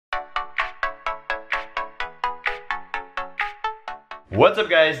What's up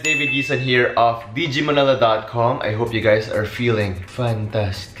guys, David Guison here of dgmanila.com. I hope you guys are feeling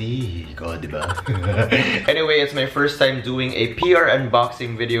fantastic, oh, diba? Anyway, it's my first time doing a PR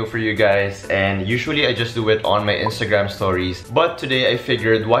unboxing video for you guys, and usually I just do it on my Instagram stories, but today I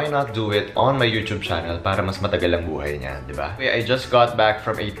figured why not do it on my YouTube channel para mas matagal ang buhay niya, diba? I just got back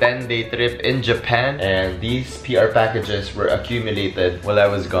from a 10-day trip in Japan, and these PR packages were accumulated while I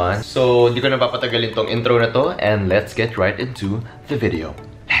was gone. So, di ko na papatagalin tong intro na to, and let's get right into the video.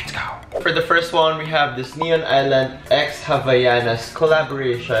 Let's go! For the first one, we have this Neon Island X Havaianas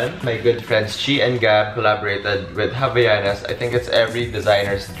collaboration. My good friends Chi and Gab collaborated with Havaianas. I think it's every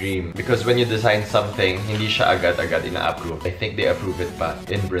designer's dream because when you design something, hindi siya agad-agad ina-approve. I think they approve it pa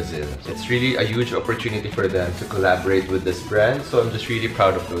in Brazil. It's really a huge opportunity for them to collaborate with this brand, so I'm just really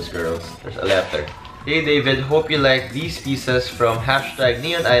proud of those girls. There's a letter. Hey David, hope you like these pieces from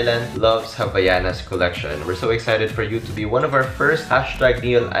 #Neon Island Loves Havaianas collection. We're so excited for you to be one of our first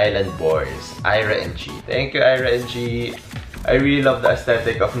 #Neon Island boys, Ira and Chi. Thank you, Ira and Chi. I really love the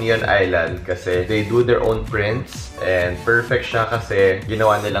aesthetic of Neon Island kasi they do their own prints and perfect siya kasi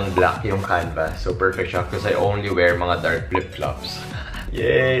ginawa nilang black yung canvas. So perfect siya because I only wear mga dark flip-flops.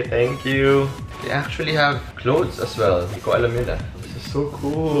 Yay, thank you. They actually have clothes as well. Hindi ko alam yun ah. This is so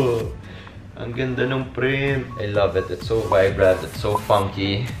cool. Ang ganda ng print. I love it. It's so vibrant. It's so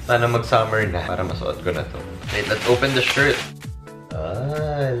funky. Sana mag-summer na para masuot ko na to. Wait, let's open the shirt.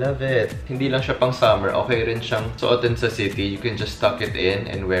 Ah, I love it. Hindi lang siya pang summer. Okay rin siyang suotin sa city. You can just tuck it in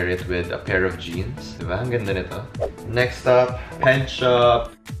and wear it with a pair of jeans. Diba? Ang ganda nito. Next up, pen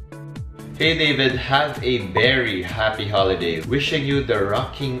shop. Hey David, have a very happy holiday. Wishing you the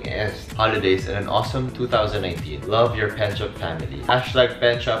rockingest holidays and an awesome 2019. Love your Pen Shop family.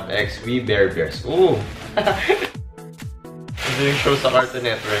 #PenShopX We Bear Bears. Ooh! Ito yung show sa Cartoon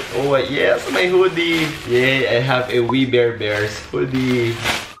Network. Oh yes, my hoodie! Yay, I have a We Bear Bears hoodie.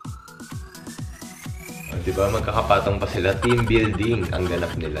 Oh, diba, magkakapatong pa sila. Team building ang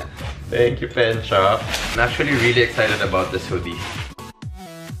ganap nila. Thank you, Pen Shop. I'm actually really excited about this hoodie.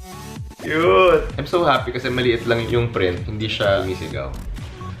 Cute! I'm so happy kasi maliit lang yung print, hindi siya misigaw.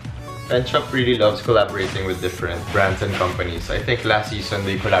 Pen Shop really loves collaborating with different brands and companies. I think last season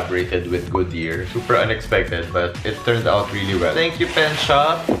they collaborated with Goodyear. Super unexpected, but it turned out really well. Thank you, Pen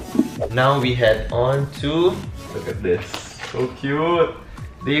Shop! Now we head on to... Look at this. So cute!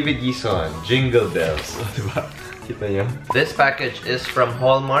 David Guison, Jingle Bells. Diba? Kita nyo? This package is from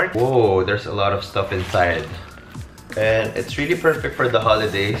Hallmark. Whoa, there's a lot of stuff inside. And it's really perfect for the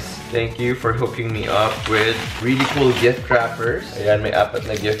holidays. Thank you for hooking me up with really cool gift wrappers. Ayan, may apat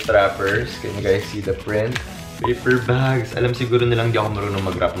na gift wrappers. Can you guys see the print? Paper bags. Alam siguro nilang di ako marunong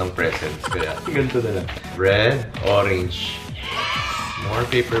mag-wrap ng presents. Kaya, ganito na lang. Red, orange. More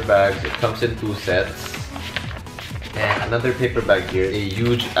paper bags. It comes in 2 sets. And another paper bag here. A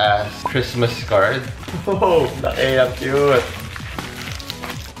huge ass Christmas card. Oh, laki, ang cute.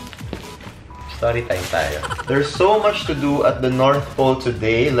 Story time tayo. There's so much to do at the North Pole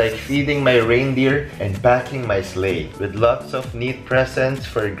today, like feeding my reindeer and packing my sleigh. With lots of neat presents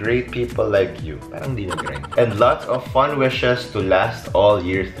for great people like you. Parang di nag-ring. And lots of fun wishes to last all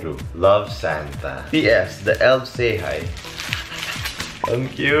year through. Love, Santa. P.S. The elves say hi. Ang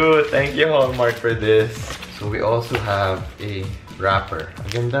cute! Thank you, Hallmark, for this. So we also have a wrapper. Ang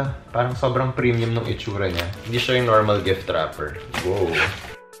ganda. Parang sobrang premium ng itsura niya. Hindi siya yung normal gift wrapper. Whoa!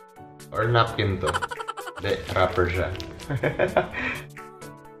 Or napkin to. Hindi, wrapper siya.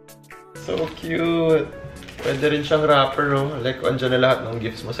 So cute! Pwede rin siyang wrapper, no? Like, andyan na lahat ng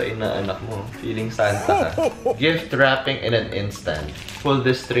gifts mo sa inaanak mo. Feeling Santa ka. Gift wrapping in an instant. Pull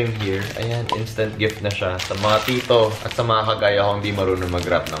this string here. Ayan, instant gift na siya. Sa mga tito at sa mga kagaya kong di marunong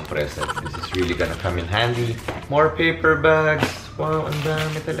mag-wrap ng present. This is really gonna come in handy. More paper bags. Wow, ang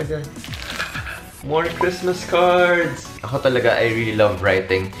dami talaga. More Christmas cards! Ako talaga, I really love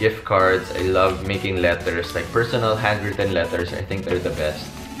writing gift cards. I love making letters, like personal handwritten letters. I think they're the best.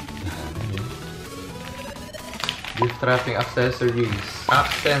 Gift wrapping accessories.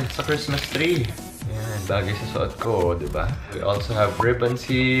 Accents sa Christmas tree. Yan, bagay sa suot ko, diba? We also have ribbons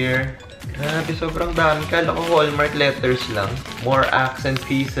here. Grabe, sobrang dami. Kala ko Hallmark letters lang. More accent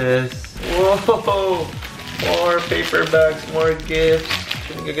pieces. Whoa! More paper bags, more gifts.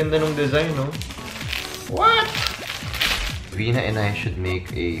 Ang gaganda ng design, no? What? Vina and I should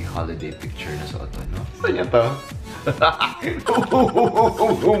make a holiday picture na suot mo, no? Saan niya to?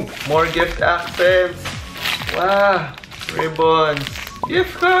 More gift accents! Wow! Ribbons!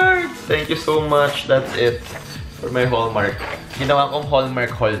 Gift cards! Thank you so much. That's it for my Hallmark. Ginawa kong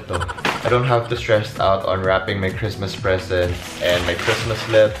Hallmark haul to. I don't have to stress out on wrapping my Christmas presents and my Christmas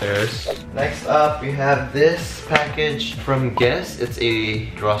letters. Next up, we have this package from Guess. It's a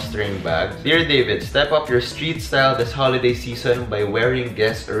drawstring bag. Dear David, step up your street style this holiday season by wearing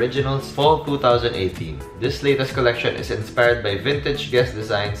Guess Originals Fall 2018. This latest collection is inspired by vintage Guess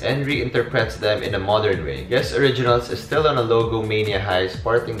designs and reinterprets them in a modern way. Guess Originals is still on a logo mania high,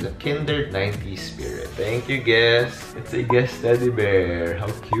 sporting the kindred 90s spirit. Thank you, Guess. It's a Guess teddy bear.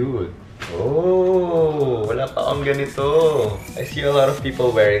 How cute. Oh, wala pa akong ganito. I see a lot of people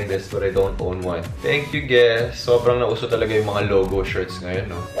wearing this but I don't own one. Thank you, Guess. Sobrang nauso talaga yung mga logo shirts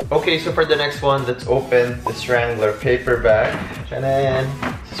ngayon, no? Okay, so for the next one, let's open this Wrangler paper bag. Tanan!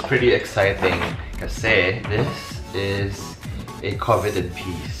 This is pretty exciting kasi this is a coveted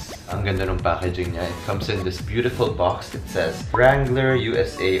piece. Ang ganda ng packaging niya. It comes in this beautiful box. It says Wrangler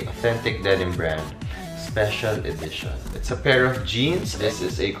USA Authentic Denim Brand Special Edition. It's a pair of jeans. This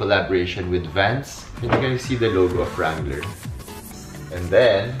is a collaboration with Vans. You can see the logo of Wrangler. And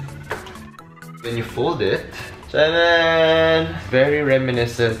then, when you fold it, ta-da! Very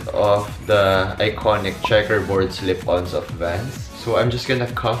reminiscent of the iconic checkerboard slip-ons of Vans. So I'm just gonna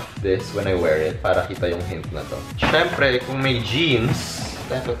cuff this when I wear it para kita yung hint na to. Syempre, kung may jeans,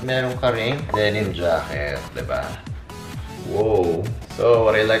 dapat meron ka ring denim jacket, diba? Whoa. So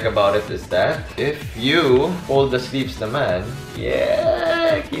what I like about it is that if you fold the sleeves naman,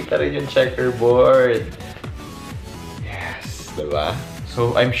 yeah, kita rin yung checkerboard. Yes, diba?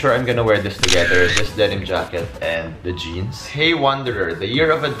 So I'm sure I'm gonna wear this together, this denim jacket and the jeans. Hey Wanderer, the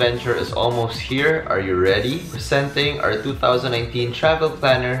year of adventure is almost here. Are you ready? Presenting our 2019 travel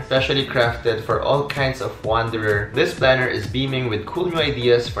planner, specially crafted for all kinds of Wanderer. This planner is beaming with cool new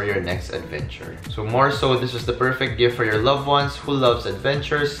ideas for your next adventure. So more so, this is the perfect gift for your loved ones who loves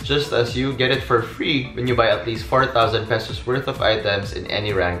adventures. Just as you get it for free when you buy at least 4,000 pesos worth of items in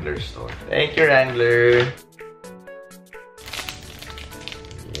any Wrangler store. Thank you, Wrangler!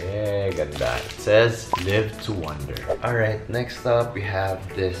 Yeah, ganda. It says, live to wonder. Alright, next up, we have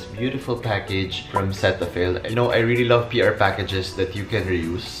this beautiful package from Cetaphil. You know, I really love PR packages that you can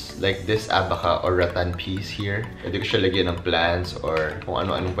reuse. Like this abaca or rattan piece here. Pwede ko siya lagyan ng plants or kung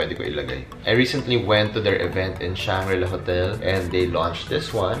ano-anong pwede ko ilagay. I recently went to their event in Shangri-La Hotel and they launched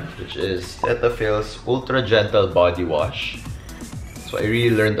this one, which is Cetaphil's Ultra Gentle Body Wash. So I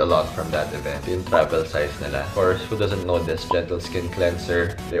really learned a lot from that event. Yung travel size nila. Of course, who doesn't know this gentle skin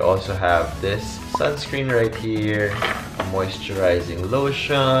cleanser? They also have this sunscreen right here, a moisturizing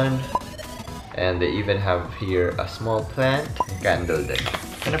lotion, and they even have here a small plant, candle deck.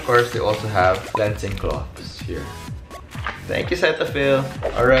 And of course, they also have cleansing cloths here. Thank you, Cetaphil.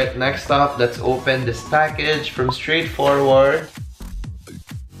 Alright, next up, let's open this package from Straightforward.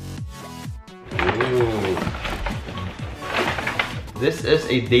 Ooh. This is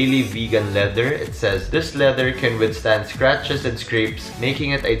a daily vegan leather. It says, this leather can withstand scratches and scrapes,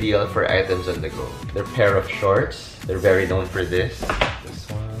 making it ideal for items on the go. They're a pair of shorts. They're very known for this. This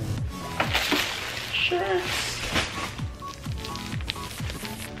one. Shirts.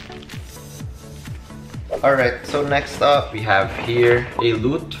 Alright, so next up, we have here a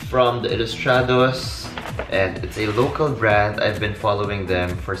loot from the Ilustrados. And it's a local brand. I've been following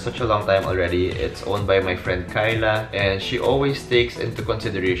them for such a long time already. It's owned by my friend Kyla. And she always takes into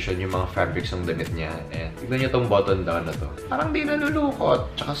consideration yung mga fabrics ng damit niya. And tignan niyo tong button down na to. Parang di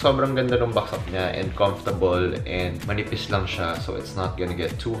nalulukot. Tsaka sobrang ganda ng backsap niya. And comfortable. And manipis lang siya. So it's not gonna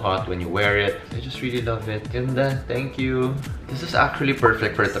get too hot when you wear it. I just really love it. Ganda. Thank you. This is actually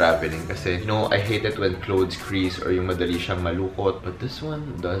perfect for traveling. Kasi, you know, I hate it when clothes crease or yung madali siyang malukot. But this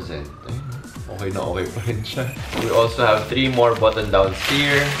one doesn't. Okay na okay pa rin siya. We also have 3 more button downs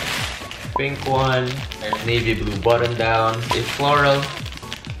here. Pink one, navy blue button down, a floral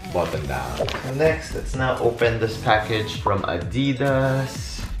button down. And next, let's now open this package from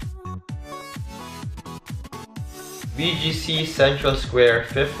Adidas. BGC Central Square,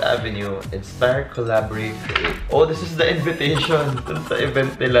 5th Avenue, Inspire, Collaborate, Create. Oh, this is the invitation dun sa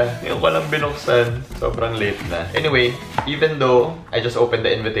event nila. Ngayon ko lang binuksan. Sobrang late na. Anyway, even though I just opened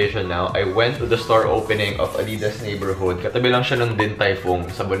the invitation now, I went to the store opening of Adidas Neighborhood. Katabi lang siya ng Din Tai Fung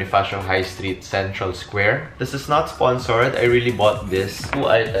sa Bonifacio High Street, Central Square. This is not sponsored. I really bought this 2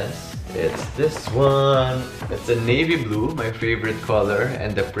 items. It's this one. It's a navy blue, my favorite color,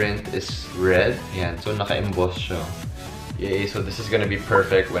 and the print is red. Yan, so naka-emboss siya. Yay, so this is gonna be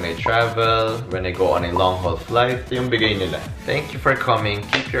perfect when I travel, when I go on a long-haul flight. Ito yung bigay nila. Thank you for coming.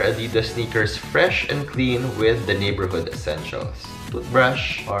 Keep your Adidas sneakers fresh and clean with the neighborhood essentials.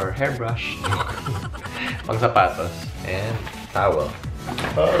 Toothbrush or hairbrush. Pang sapatos. And towel.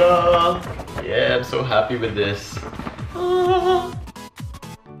 Ta-da! Yeah, I'm so happy with this.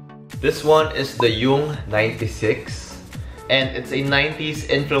 This one is the Yung 96. And it's a 90s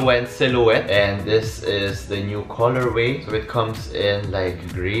influenced silhouette. And this is the new colorway. So it comes in like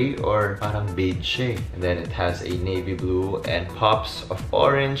gray or parang beige. And then it has a navy blue and pops of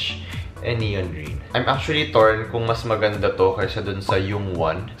orange and neon green. I'm actually torn kung mas maganda to kaysa dun sa Yung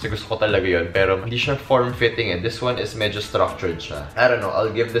 1. Kasi gusto ko talaga yun. Pero hindi siya form-fitting eh. This one is medyo structured siya. I don't know.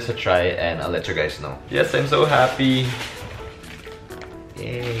 I'll give this a try and I'll let you guys know. Yes, I'm so happy.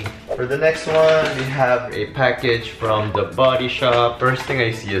 Yay. For the next one, we have a package from the Body Shop. First thing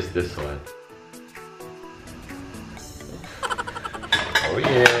I see is this one. Oh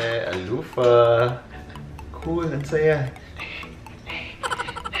yeah, a loofah. Cool, ang saya.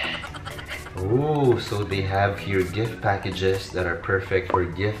 Ooh, so they have here gift packages that are perfect for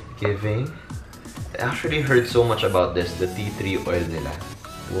gift giving. I actually heard so much about this, the tea tree oil nila.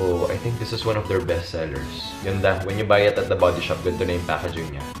 Whoa, I think this is one of their best sellers. Ganda. When you buy it at the Body Shop, ganda na yung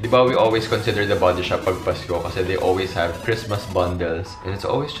packaging niya. Diba we always consider the Body Shop pag Pasko kasi they always have Christmas bundles. And it's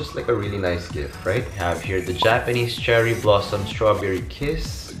always just like a really nice gift, right? We have here the Japanese Cherry Blossom Strawberry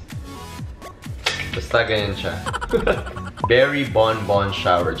Kiss. Basta ganyan siya. Berry Bon Bon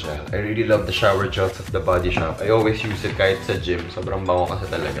Shower Gel. I really love the shower gels of the Body Shop. I always use it kahit sa gym. Sobrang bango kasi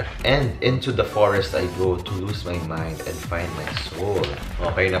talaga. And into the forest I go to lose my mind and find my soul.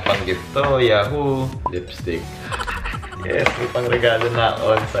 Okay na pang gift to. Yahoo! Lipstick. Yes, may pang regalo na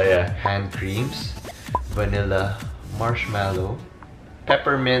on. Saya. Hand creams. Vanilla marshmallow.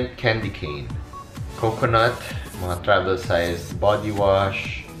 Peppermint candy cane. Coconut. Mga travel size body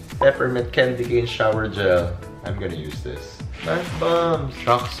wash. Peppermint candy cane shower gel. I'm gonna use this. Bath bombs.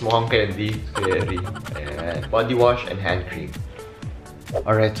 Rocks, mukhang candy. Scary. Ayan. Body wash and hand cream.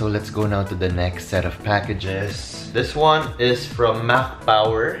 Alright, so let's go now to the next set of packages. This one is from Mac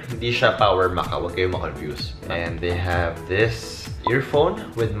Power. Hindi siya Power Mac. Huwag kayo ma-confuse. And they have this earphone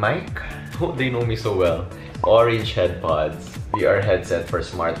with mic. Oh, they know me so well. Orange head pods. VR headset for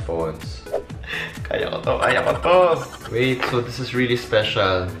smartphones. Kaya ko to, kaya ko to! Wait, so this is really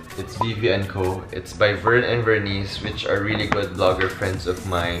special. It's BV & Co. It's by Vern and Vernice, which are really good blogger friends of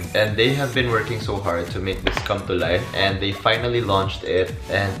mine. And they have been working so hard to make this come to life. And they finally launched it.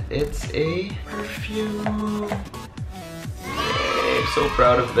 And it's a perfume! Yay! I'm so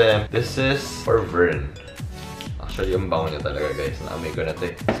proud of them. This is for Vern. Actually, yung bango niya talaga, guys. Naamoy ko na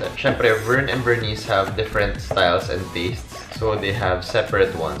ito. Siyempre, Vern and Vernice have different styles and tastes. So they have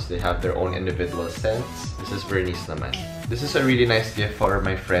separate ones. They have their own individual scents. This is Vernice naman. This is a really nice gift for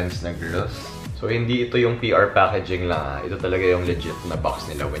my friends na girls. So hindi ito yung PR packaging lang. Ito talaga yung legit na box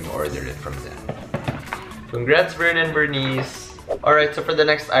nila when you order it from them. Congrats, Vern and Vernice! Alright, so for the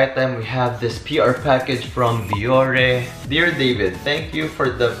next item, we have this PR package from Biore. Dear David, thank you for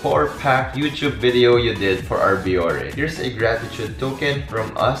the 4-pack YouTube video you did for our Biore. Here's a gratitude token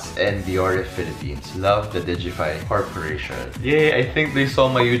from us and Biore Philippines. Love the Digify Corporation. Yay! I think they saw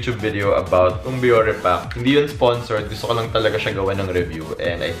my YouTube video about yung Biore pack. Hindi yun sponsored. Gusto ko lang talaga siya gawa ng review.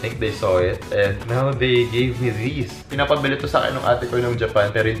 And I think they saw it. And now they gave me these. Pinapabili to sa akin ng ate ko ng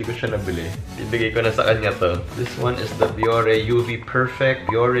Japan pero hindi ko siya nabili. Ibigay ko na sa kanya to. This one is the Biore UV Perfect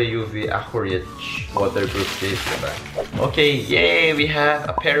Biore UV Aquarich waterproof case, diba? Okay, yay! We have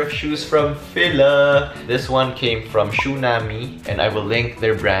a pair of shoes from Fila. This one came from Shoenami, and I will link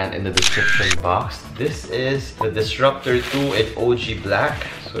their brand in the description box. This is the Disruptor 2 in OG Black.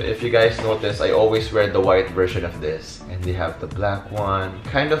 So if you guys notice, I always wear the white version of this. And they have the black one.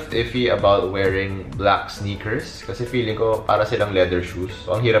 Kind of iffy about wearing black sneakers. Kasi feeling ko para silang leather shoes.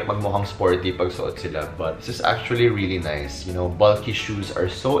 So ang hirap magmukhang sporty pag suot sila. But this is actually really nice. You know, bulky shoes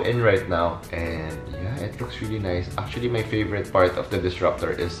are so in right now. And yeah, it looks really nice. Actually, my favorite part of the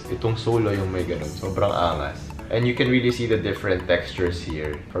Disruptor is itong solo yung may ganun. Sobrang angas. And you can really see the different textures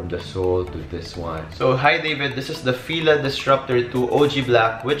here from the sole to this one. So, hi David, this is the Fila Disruptor 2 OG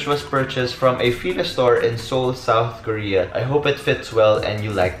Black, which was purchased from a Fila store in Seoul, South Korea. I hope it fits well and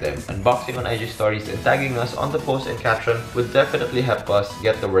you like them. Unboxing on IG stories and tagging us on the post and caption would definitely help us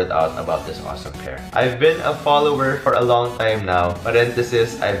get the word out about this awesome pair. I've been a follower for a long time now.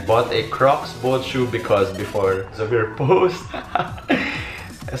 Parenthesis, I bought a Crocs boat shoe because of your post.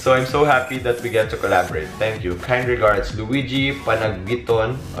 So I'm so happy that we get to collaborate. Thank you. Kind regards, Luigi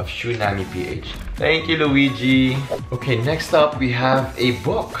Panagbiton of Shoenami PH. Thank you, Luigi. Okay, next up we have a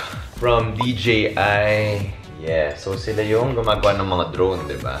book from DJI. Yeah, so sila yung gumagawa ng mga drone,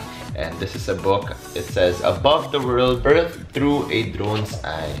 diba? And this is a book. It says, Above the World, Earth Through a Drone's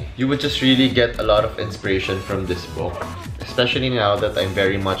Eye. You would just really get a lot of inspiration from this book. Especially now that I'm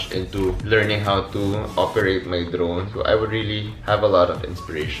very much into learning how to operate my drone. So I would really have a lot of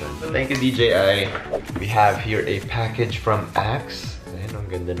inspiration. Thank you, DJI. We have here a package from Axe. Ayan, ang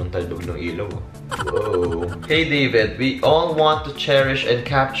Ganda ng taldog ng ilaw. Whoa. Hey David, we all want to cherish and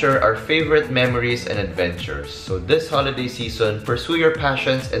capture our favorite memories and adventures. So this holiday season, pursue your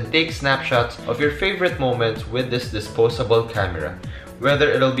passions and take snapshots of your favorite moments with this disposable camera. Whether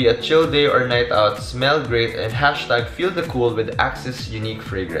it'll be a chill day or night out, smell great and hashtag feel the cool with Axe's unique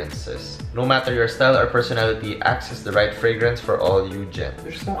fragrances. No matter your style or personality, Axe is the right fragrance for all you gent.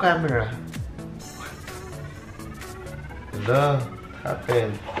 There's no camera. What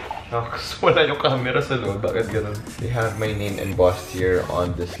happened? Shucks, wala yung camera sa loob. Bakit ganun? They have my name embossed here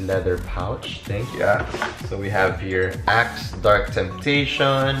on this leather pouch. Thank you, Axe. So we have here Axe Dark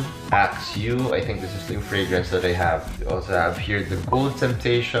Temptation, Axe You. I think this is the fragrance that I have. We also have here the Gold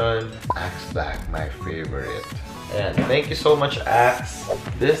Temptation, Axe Black, my favorite. And thank you so much, Axe.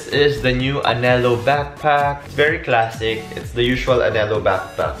 This is the new Anello backpack. It's very classic. It's the usual Anello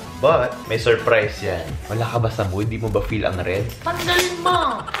backpack. But, may surprise yan. Wala ka ba sa mood? Di mo ba feel ang red? Tanggalin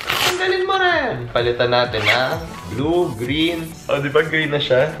mo! Tanggalin mo rin! Palitan natin ng blue, green. Oh, di ba green na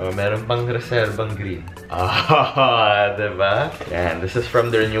siya? Oh, meron pang reserbang green. Ah, di ba? Yan, this is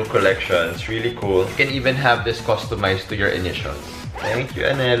from their new collection. It's really cool. You can even have this customized to your initials. Thank you,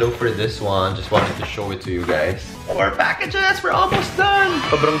 Anello, for this one. Just wanted to show it to you guys. 4 packages! We're almost done!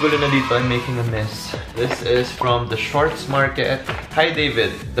 Sobrang gulo na dito. I'm making a mess. This is from the Shorts Market. Hi,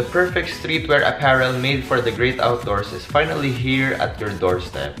 David. The perfect streetwear apparel made for the great outdoors is finally here at your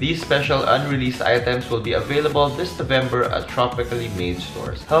doorstep. These special unreleased items will be available this November at Tropically Made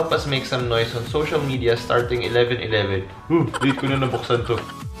stores. Help us make some noise on social media starting 11/11. Late ko na nabuksan to.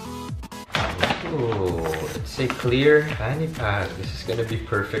 Oh, it's a clear fanny pack. This is gonna be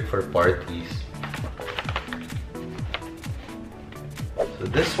perfect for parties. So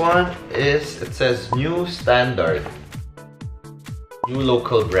this one is, it says New Standard. New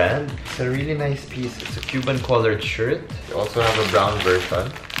local brand. It's a really nice piece. It's a Cuban colored shirt. You also have a brown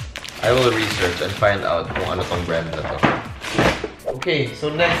version. I will research and find out kung ano tong brand na to. Okay, so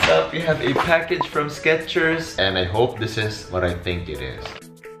next up we have a package from Skechers, and I hope this is what I think it is.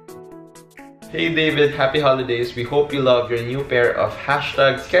 Hey David, happy holidays. We hope you love your new pair of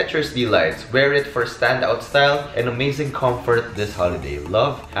hashtag Skechers Delights. Wear it for standout style and amazing comfort this holiday.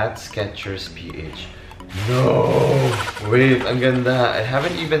 Love at Skechers PH. No! Wait, ang ganda. I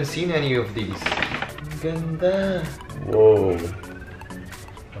haven't even seen any of these. Ang ganda. Whoa.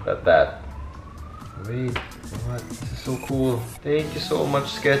 Look at that. Wait. What? This is so cool. Thank you so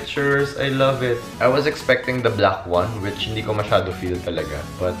much, Skechers. I love it. I was expecting the black one, which hindi ko masyado feel talaga.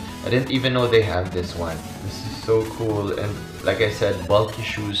 But I didn't even know they have this one. This is so cool. And like I said, bulky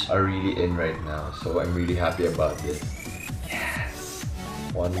shoes are really in right now. So I'm really happy about this. Yes!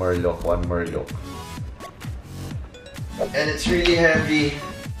 One more look, one more look. And it's really heavy.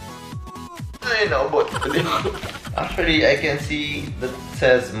 I know, but actually I can see that it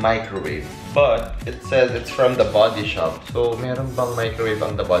says microwave. But it says it's from the Body Shop. So, meron bang microwave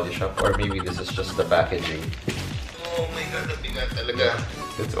ang the Body Shop? Or maybe this is just the packaging. Oh my god, nabigat talaga.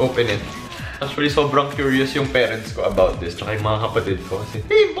 Let's open it. Actually, sobrang curious yung parents ko about this. Tsaka yung mga kapatid ko. Kasi,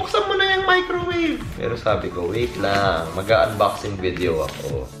 hey, buksan mo na yung microwave! Pero sabi ko, wait lang. Mag-unboxing video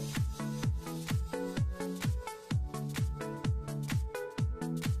ako.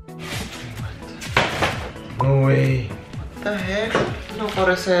 No way. What the heck? Ano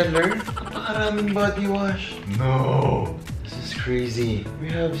para seller? Napakaraming body wash. No! This is crazy. We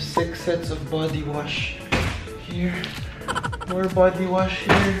have 6 sets of body wash here. More body wash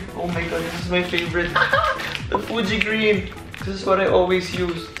here. Oh my god, this is my favorite. The Fuji Green. This is what I always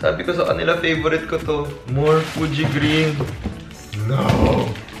use. Sabi ko sa kanila, favorite ko to. More Fuji Green. No!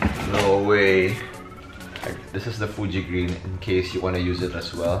 No way. This is the Fuji Green in case you want to use it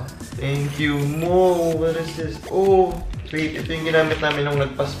as well. Thank you, Mo! What is this? Oh! Wait, ito yung ginamit namin nung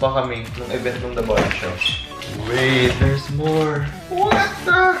nagpaspa kami nung event nung The Body Shop. Wait, there's more. What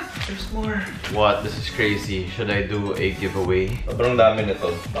the? There's more. What? This is crazy. Should I do a giveaway? Sobrang dami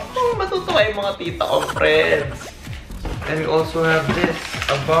nito. Oh, matutuwa yung mga tita ko, friends. And we also have this.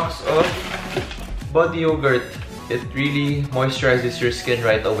 A box of body yogurt. It really moisturizes your skin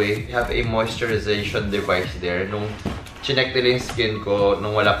right away. You have a moisturization device there. Nung chinek nila yung skin ko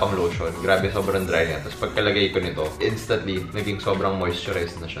nung wala pang lotion. Grabe, sobrang dry niya. Tapos pagkalagay ko nito, instantly, naging sobrang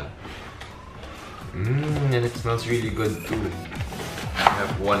moisturized na siya. And it smells really good too. I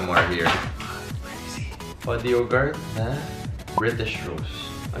have one more here. Body yogurt na British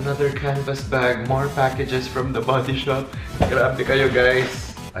Rose. Another canvas bag. More packages from the Body Shop. Grabe kayo,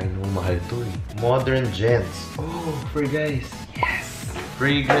 guys. I know, mahal to eh. Modern Gents. Oh, for guys. Yes!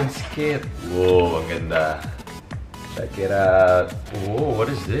 Fragrance kit. Whoa, ang ganda. Check it out. Whoa, what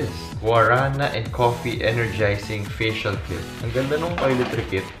is this? Guarana and Coffee Energizing Facial Kit. Ang ganda nung toiletry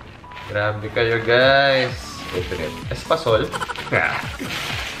kit. Grabe kayo, guys. Open it. Espasol.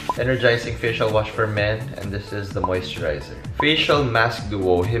 Energizing facial wash for men, and this is the moisturizer. Facial mask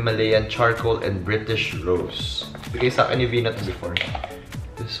duo, Himalayan charcoal and British rose. Bigay sa akin ni Vina to before.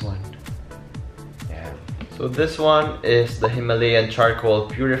 This one. Yeah. So this one is the Himalayan charcoal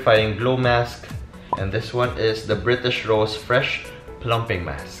purifying glow mask, and this one is the British rose fresh plumping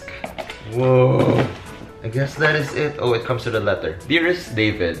mask. Whoa. I guess that is it. Oh, it comes to the letter. Dearest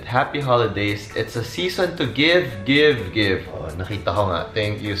David, happy holidays. It's a season to give, give, give. Oh, nakita ko nga.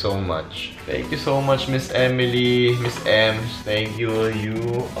 Thank you so much. Thank you so much, Miss Emily, Miss Ems. Thank you.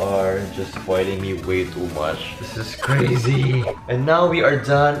 You are just spoiling me way too much. This is crazy. And now we are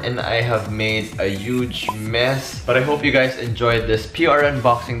done, and I have made a huge mess. But I hope you guys enjoyed this PR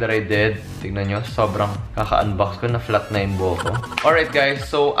unboxing that I did. Tignan nyo, sobrang kaka-unbox ko, na flat na yung buhok ko. Alright guys,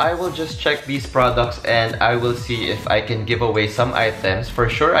 so I will just check these products and I will see if I can give away some items. For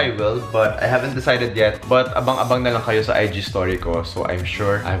sure I will, but I haven't decided yet. But abang-abang na lang kayo sa IG story ko, so I'm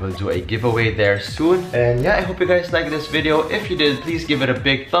sure I will do a giveaway there soon. And yeah, I hope you guys liked this video. If you did, please give it a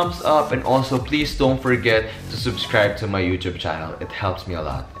big thumbs up, and also please don't forget to subscribe to my YouTube channel. It helps me a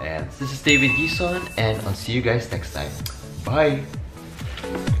lot. And this is David Guison, and I'll see you guys next time. Bye!